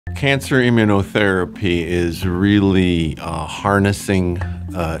Cancer immunotherapy is really harnessing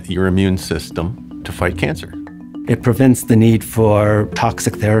your immune system to fight cancer. It prevents the need for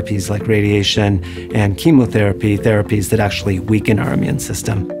toxic therapies like radiation and chemotherapy, therapies that actually weaken our immune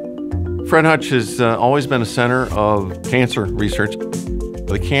system. Fred Hutch has always been a center of cancer research.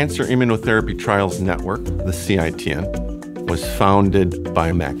 The Cancer Immunotherapy Trials Network, the CITN, was founded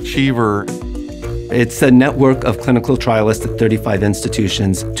by Mac Cheever. It's a network of clinical trialists at 35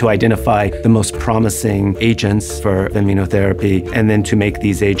 institutions to identify the most promising agents for immunotherapy and then to make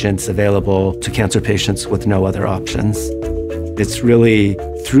these agents available to cancer patients with no other options. It's really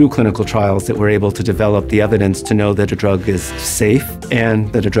through clinical trials that we're able to develop the evidence to know that a drug is safe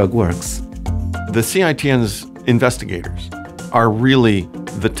and that a drug works. The CITN's investigators are really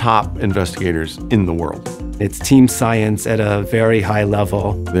the top investigators in the world. It's team science at a very high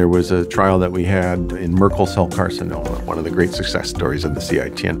level. There was a trial that we had in Merkel cell carcinoma, one of the great success stories of the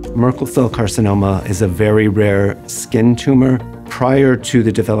CITN. Merkel cell carcinoma is a very rare skin tumor. Prior to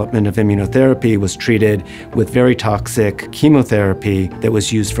the development of immunotherapy, was treated with very toxic chemotherapy that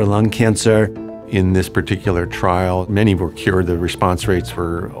was used for lung cancer. In this particular trial, many were cured. The response rates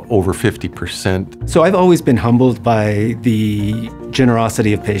were over 50%. So I've always been humbled by the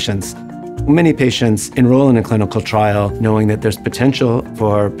generosity of patients. Many patients enroll in a clinical trial knowing that there's potential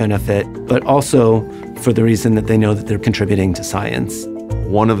for benefit, but also for the reason that they know that they're contributing to science.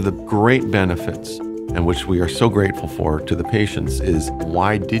 One of the great benefits, and which we are so grateful for to the patients, is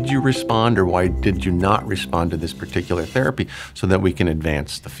why did you respond or why did you not respond to this particular therapy so that we can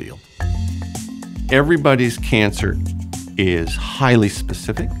advance the field. Everybody's cancer is highly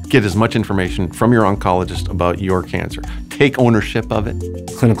specific. Get as much information from your oncologist about your cancer. Take ownership of it.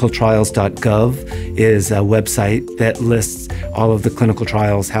 Clinicaltrials.gov is a website that lists all of the clinical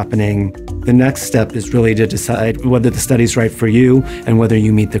trials happening. The next step is really to decide whether the study's right for you and whether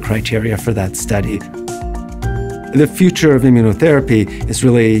you meet the criteria for that study. The future of immunotherapy is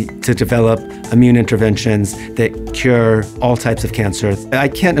really to develop immune interventions that cure all types of cancer. I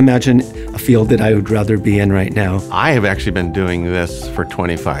can't imagine a field that I would rather be in right now. I have actually been doing this for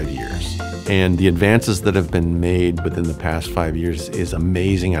 25 years, and the advances that have been made within the past 5 years is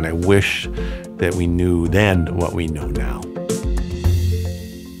amazing, and I wish that we knew then what we know now.